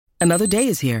Another day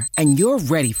is here, and you're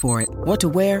ready for it. What to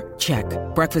wear? Check.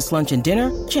 Breakfast, lunch, and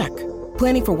dinner? Check.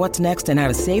 Planning for what's next and how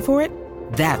to save for it?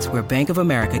 That's where Bank of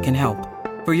America can help.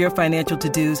 For your financial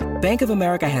to-dos, Bank of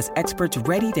America has experts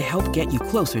ready to help get you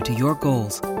closer to your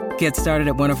goals. Get started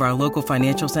at one of our local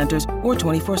financial centers or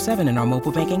 24/7 in our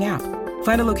mobile banking app.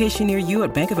 Find a location near you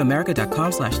at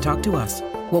bankofamerica.com/talktous.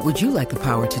 What would you like the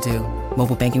power to do?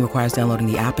 Mobile banking requires downloading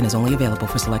the app and is only available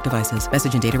for select devices.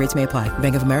 Message and data rates may apply.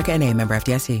 Bank of America N.A., member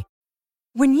FDIC.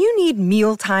 When you need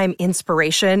mealtime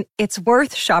inspiration, it's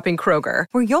worth shopping Kroger,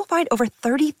 where you'll find over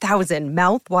 30,000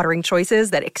 mouth-watering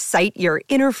choices that excite your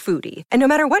inner foodie. And no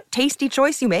matter what tasty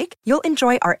choice you make, you'll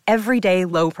enjoy our everyday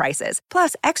low prices,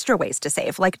 plus extra ways to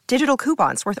save, like digital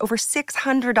coupons worth over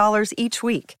 $600 each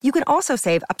week. You can also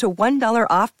save up to $1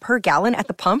 off per gallon at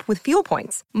the pump with fuel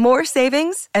points. More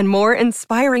savings and more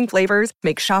inspiring flavors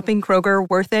make shopping Kroger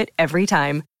worth it every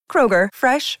time. Kroger,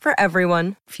 fresh for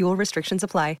everyone. Fuel restrictions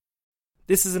apply.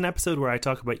 This is an episode where I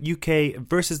talk about UK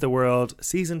versus the World,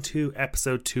 Season 2,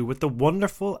 Episode 2, with the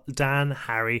wonderful Dan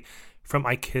Harry from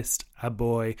I Kissed a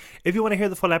Boy. If you want to hear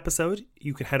the full episode,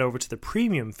 you can head over to the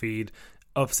premium feed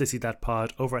of Sissy That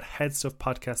Pod over at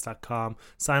headstuffpodcast.com.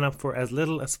 Sign up for as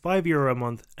little as €5 a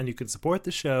month, and you can support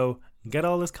the show, get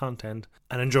all this content,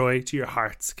 and enjoy to your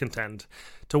heart's content.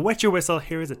 To wet your whistle,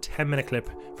 here is a 10-minute clip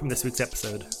from this week's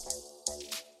episode.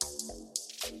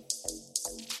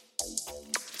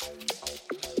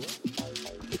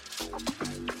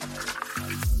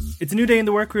 It's a new day in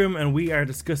the workroom, and we are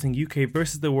discussing UK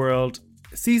versus the World,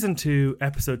 Season 2,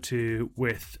 Episode 2,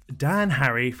 with Dan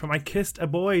Harry from I Kissed a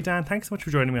Boy. Dan, thanks so much for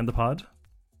joining me on the pod.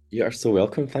 You are so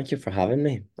welcome. Thank you for having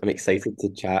me. I'm excited to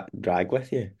chat drag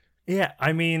with you. Yeah,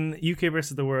 I mean, UK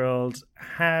versus the World.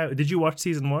 How did you watch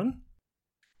Season 1?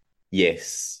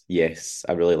 Yes.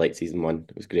 I really liked Season 1.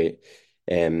 It was great.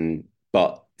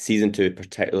 But Season 2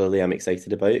 particularly I'm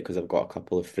excited about because I've got a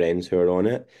couple of friends who are on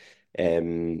it.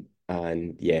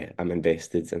 And yeah, I'm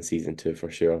invested in Season 2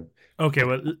 for sure. Okay,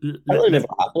 well, I really never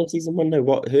happened in Season 1 now.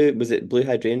 Who was it? Blue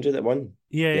Hydrangea that won?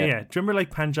 Yeah. Do you remember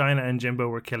like Pangina and Jimbo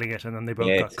were killing it, and then they both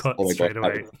got cut straight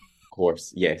away? Of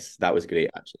course, yes, that was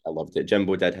great. Actually, I loved it.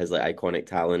 Jimbo did his like iconic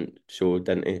talent show,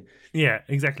 didn't he? Yeah,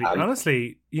 exactly.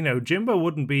 Honestly, Jimbo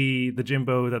wouldn't be the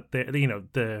Jimbo that they,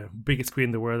 the biggest queen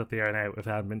in the world that they are now if it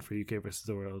hadn't been for UK versus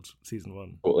the World Season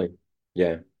 1. Totally,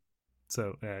 yeah.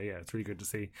 So, yeah, it's really good to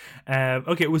see.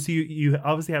 Okay, well, so you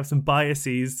obviously have some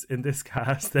biases in this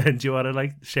cast. Then do you want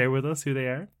to share with us who they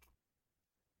are?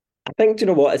 I think, do you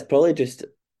know what? It's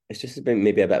just been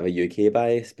maybe a bit of a UK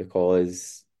bias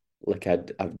because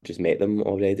I've just met them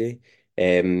already.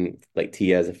 Like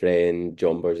Tia as a friend,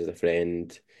 John Burrs as a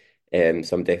friend.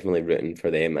 So I'm definitely rooting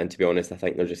for them. And to be honest, I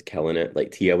think they're just killing it.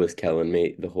 Like Tia was killing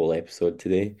me the whole episode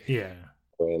today. Yeah.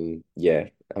 Yeah,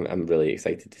 I'm really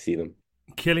excited to see them.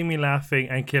 Killing me laughing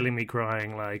and killing me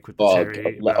crying, with the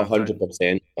cherry.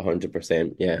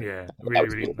 100%, yeah. Yeah,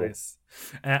 really nice.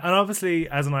 And obviously,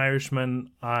 as an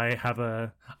Irishman,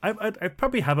 I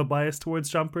probably have a bias towards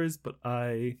jumpers, but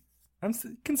I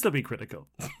can still be critical.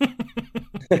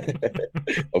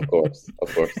 Of course.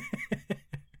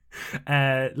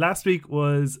 Last week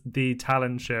was the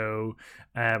talent show.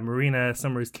 Marina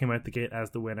Summers came out the gate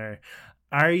as the winner.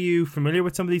 Are you familiar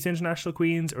with some of these international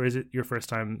queens, or is it your first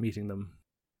time meeting them?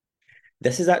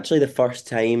 This is actually the first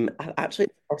time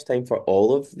for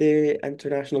all of the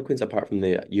international queens, apart from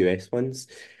the US ones.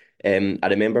 I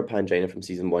remember Pangina from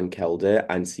Season 1 killed it,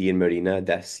 and seeing Marina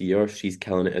this year, she's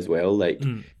killing it as well. They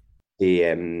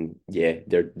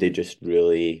just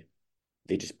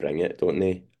bring it, don't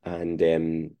they?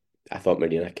 And I thought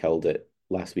Marina killed it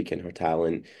last week in her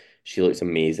talent. She looks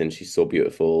amazing. She's so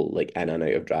beautiful, in and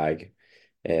out of drag.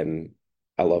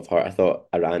 I love her. I thought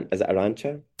is it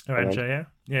Arantxa? Arantxa, yeah.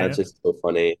 That's just so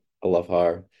funny. I love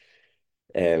her.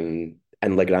 And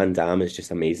La Grande Dame is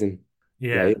just amazing.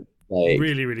 Yeah, right?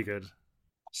 Really, really good.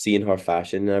 Seeing her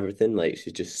fashion and everything,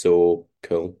 she's just so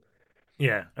cool.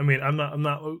 Yeah, I mean, I'm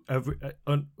not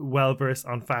well versed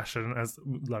on fashion as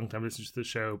long time listener to the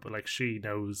show, but she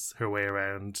knows her way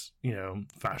around,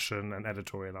 fashion and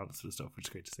editorial and all that sort of stuff, which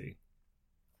is great to see.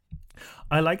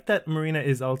 I like that Marina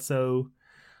is also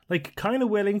kind of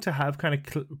willing to have kind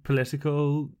of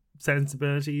political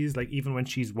sensibilities, even when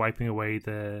she's wiping away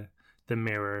the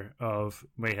mirror of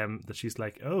mayhem, that she's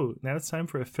oh, now it's time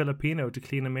for a Filipino to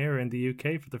clean a mirror in the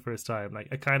UK for the first time.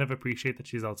 I kind of appreciate that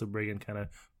she's also bringing kind of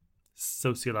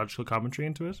sociological commentary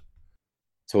into it.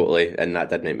 Totally, and that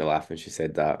did make me laugh when she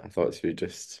said that. I thought she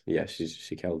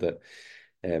she killed it.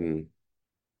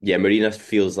 Marina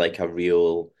feels like a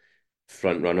real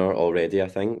front runner already, I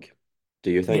think.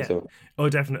 Do you think Yeah. so? Oh,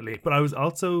 definitely. But I was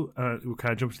also, we'll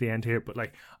kind of jump to the end here, but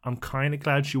like, I'm kind of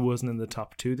glad she wasn't in the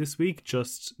top two this week.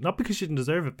 Just not because she didn't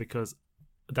deserve it, because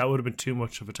that would have been too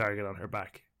much of a target on her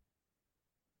back.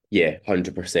 Yeah,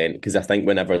 100%. Because I think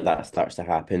whenever that starts to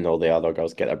happen, all the other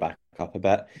girls get their back up a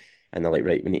bit, and they're like,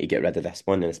 right, we need to get rid of this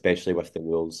one, and especially with the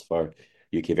rules for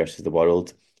UK versus the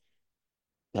world,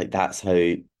 like that's how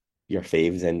your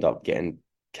faves end up getting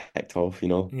kicked off, you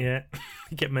know? Yeah,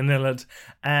 get manillaed.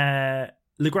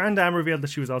 Le Grand Dame revealed that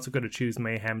she was also going to choose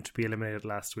Mayhem to be eliminated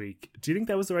last week. Do you think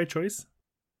that was the right choice?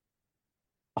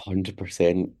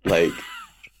 100%. Like,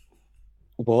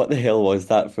 what the hell was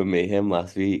that from Mayhem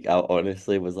last week? I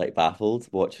honestly was like baffled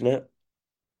watching it.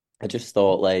 I just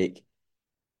thought like,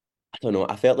 I don't know,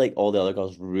 I felt like all the other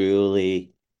girls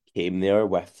really came there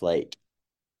with like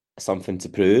something to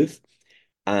prove.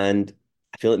 And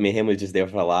I feel like Mayhem was just there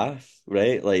for a laugh,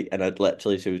 right? Like, and I'd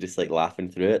literally, she was just like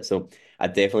laughing through it. So I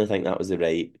definitely think that was the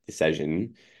right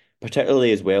decision,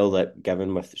 particularly as well that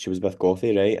given with she was with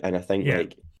Gothy, right? And I think Yeah.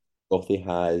 like Gothy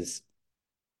has,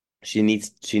 she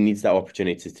needs that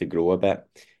opportunity to grow a bit,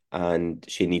 and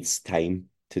she needs time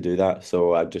to do that.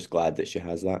 So I'm just glad that she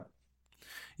has that.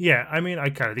 Yeah, I mean, I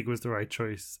kind of think it was the right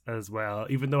choice as well,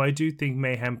 even though I do think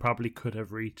Mayhem probably could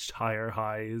have reached higher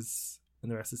highs in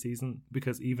the rest of the season,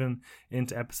 because even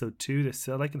into episode two, there's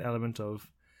still like an element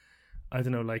of, I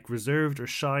don't know, like reserved or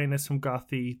shyness from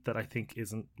Gothy that I think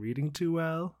isn't reading too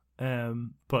well.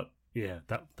 But yeah,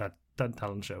 that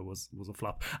talent show was a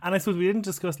flop. And I suppose we didn't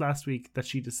discuss last week that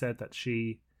she just said that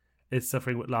she is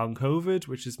suffering with long COVID,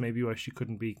 which is maybe why she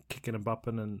couldn't be kicking and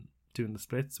bopping and doing the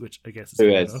splits, which I guess is Who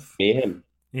fair is enough. Mayhem?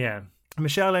 Yeah.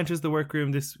 Michelle enters the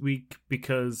workroom this week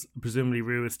because presumably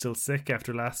Rue is still sick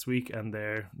after last week and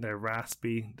their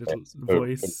raspy little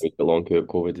Yes, voice. for long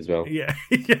COVID as well. Yeah,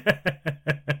 yeah.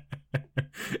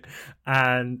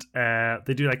 And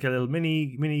they do like a little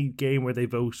mini game where they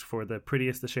vote for the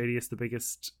prettiest, the shadiest, the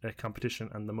biggest competition,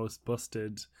 and the most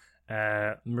busted.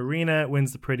 Marina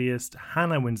wins the prettiest,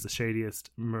 Hannah wins the shadiest,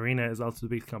 Marina is also the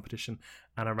biggest competition,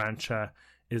 and Arancha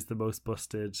is the most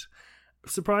busted.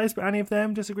 Surprised by any of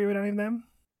them? Disagree with any of them?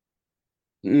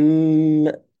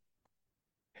 Mm,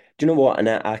 do you know what? And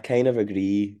I kind of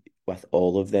agree with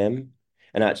all of them.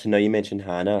 And actually, now you mentioned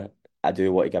Hannah, I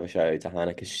do want to give a shout out to Hannah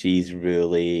because she's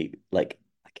really like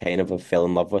I kind of have fell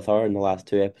in love with her in the last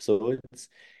two episodes.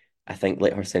 I think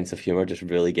like her sense of humor just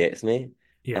really gets me.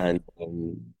 Yeah, And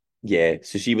yeah,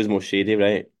 so she was most shady,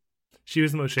 right? she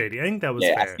was the most shady. I think that was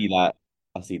Yeah, I fair. see that.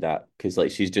 I see that because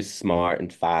like she's just smart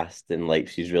and fast and like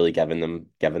she's really giving them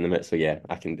it. So yeah,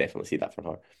 I can definitely see that for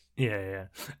her. Yeah,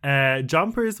 yeah.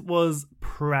 Jumpers was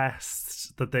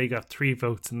pressed that they got 3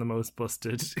 votes in the most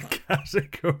busted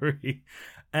category.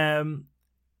 Um,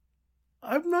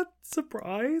 I'm not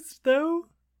surprised though.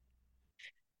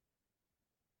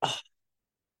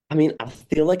 I mean, I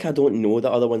feel like I don't know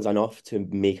the other ones enough to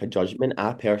make a judgment.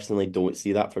 I personally don't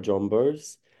see that for John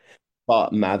Burrs,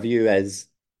 but my view is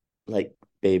like,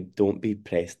 babe, don't be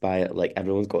pressed by it. Like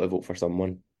everyone's got to vote for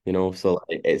someone, you know. So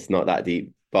like, it's not that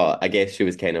deep. But I guess she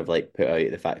was kind of like put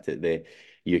out the fact that the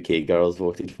UK girls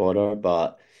voted for her.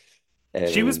 But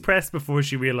She was um, pressed before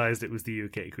she realized it was the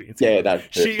UK Queen's yeah, Gala. that's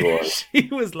true. She She was. she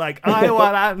was like, "I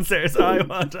want answers. I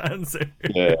want answers."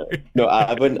 Yeah. No,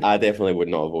 I wouldn't. I definitely would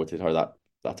not have voted her that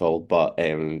at all. But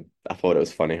I thought it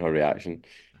was funny her reaction.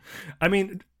 I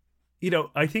mean,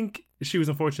 I think she was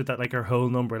unfortunate that like her whole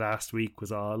number last week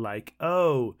was all like,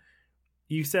 "Oh,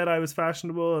 you said I was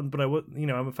fashionable, and but I would,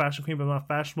 I'm a fashion queen, but I'm not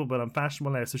fashionable, but I'm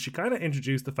fashionable now." So she kind of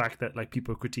introduced the fact that like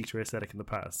people critiqued her aesthetic in the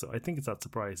past. So I think it's not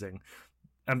surprising.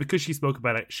 And because she spoke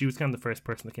about it, she was kind of the first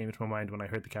person that came into my mind when I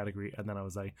heard the category, and then I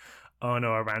was like, "Oh no,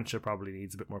 Arancha probably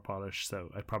needs a bit more polish," so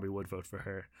I probably would vote for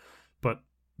her. But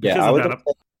Yeah, because of that,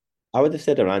 I would have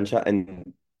said Arancha,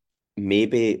 and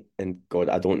maybe, and God,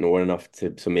 I don't know her enough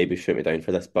to, so maybe shoot me down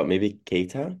for this, but maybe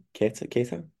Keita.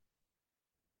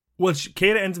 well,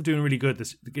 Kata ends up doing really good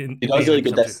this She does being really like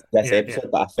good top two. this Yeah, yeah.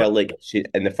 episode, but I felt But like she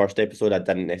in the first episode I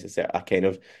didn't necessarily. I kind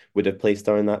of would have placed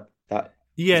her in that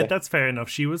yeah, position. that's fair enough.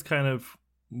 She was kind of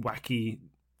wacky.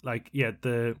 Like, yeah,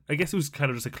 I guess it was kind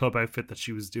of just a club outfit that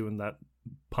she was doing that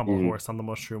pommel Mm. horse on the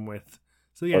mushroom with.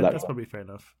 So Or yeah, that. that's probably fair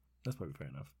enough. That's probably fair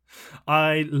enough.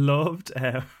 I loved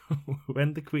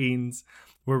when the queens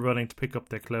were running to pick up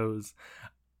their clothes.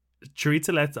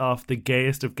 Teresa lets off the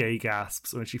gayest of gay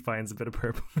gasps when she finds a bit of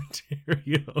purple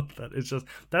material.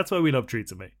 That's why we love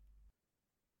Teresa May.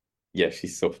 Yeah,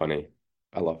 she's so funny.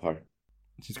 I love her.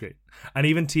 She's great. And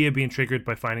even Tia being triggered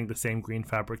by finding the same green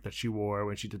fabric that she wore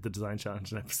when she did the design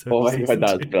challenge in episode Oh of my God, season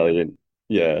that's 2. brilliant.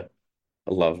 Yeah,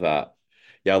 I love that.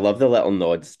 Yeah, I love the little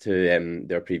nods to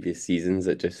their previous seasons.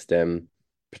 It just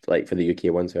like for the UK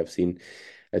ones who I've seen.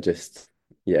 I just,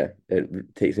 yeah,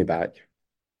 it takes me back.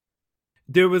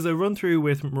 There was a run through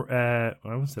with I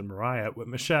almost said Mariah, with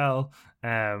Michelle.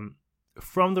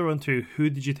 From the run through, who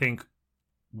did you think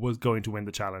was going to win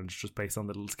the challenge, just based on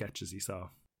the little sketches you saw?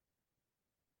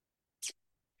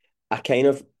 I kind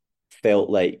of felt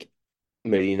like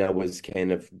Marina was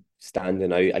kind of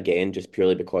standing out again, just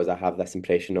purely because I have this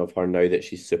impression of her now that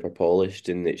she's super polished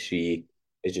and that she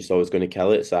is just always going to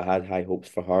kill it. So I had high hopes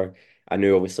for her. I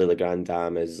knew obviously La Grande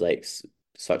Dame is like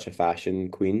such a fashion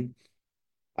queen.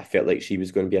 I felt like she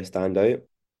was going to be a standout,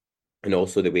 and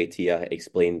also the way Tia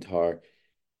explained her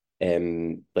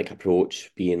like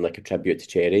approach being like a tribute to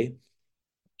Cherry,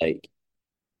 like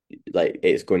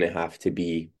it's going to have to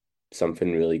be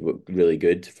something really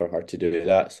good for her to do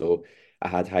that. So I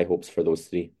had high hopes for those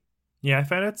three. Yeah, I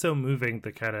found it so moving,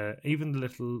 the kind of, even the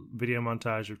little video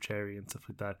montage of Cherry and stuff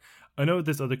like that. I know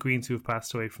there's other queens who have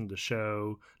passed away from the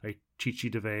show, like Chi Chi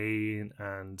DeVayne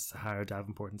and Sahara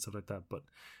Davenport and stuff like that, but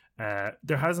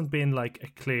there hasn't been like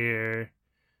a clear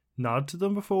nod to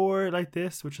them before like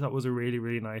this, which I thought was a really,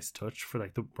 really nice touch for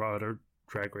like the broader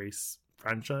Drag Race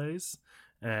franchise.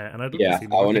 And I'd love to Yeah, see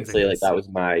I more things like honestly like this. that was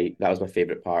my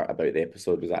favorite part about the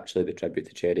episode, was actually the tribute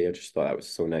to Cherry. I just thought that was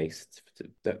so nice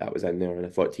that was in there, and I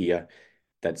thought Tia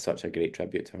did such a great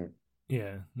tribute to her.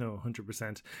 Yeah, no,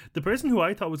 100%. The person who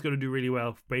I thought was going to do really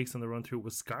well based on the run through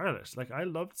was Scarlett. Like, I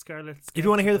loved Scarlett's. If you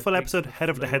want to hear the full episode, head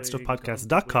over to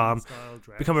headstuffpodcast.com,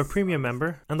 become a premium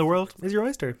member, and the world is your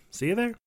oyster. See you there.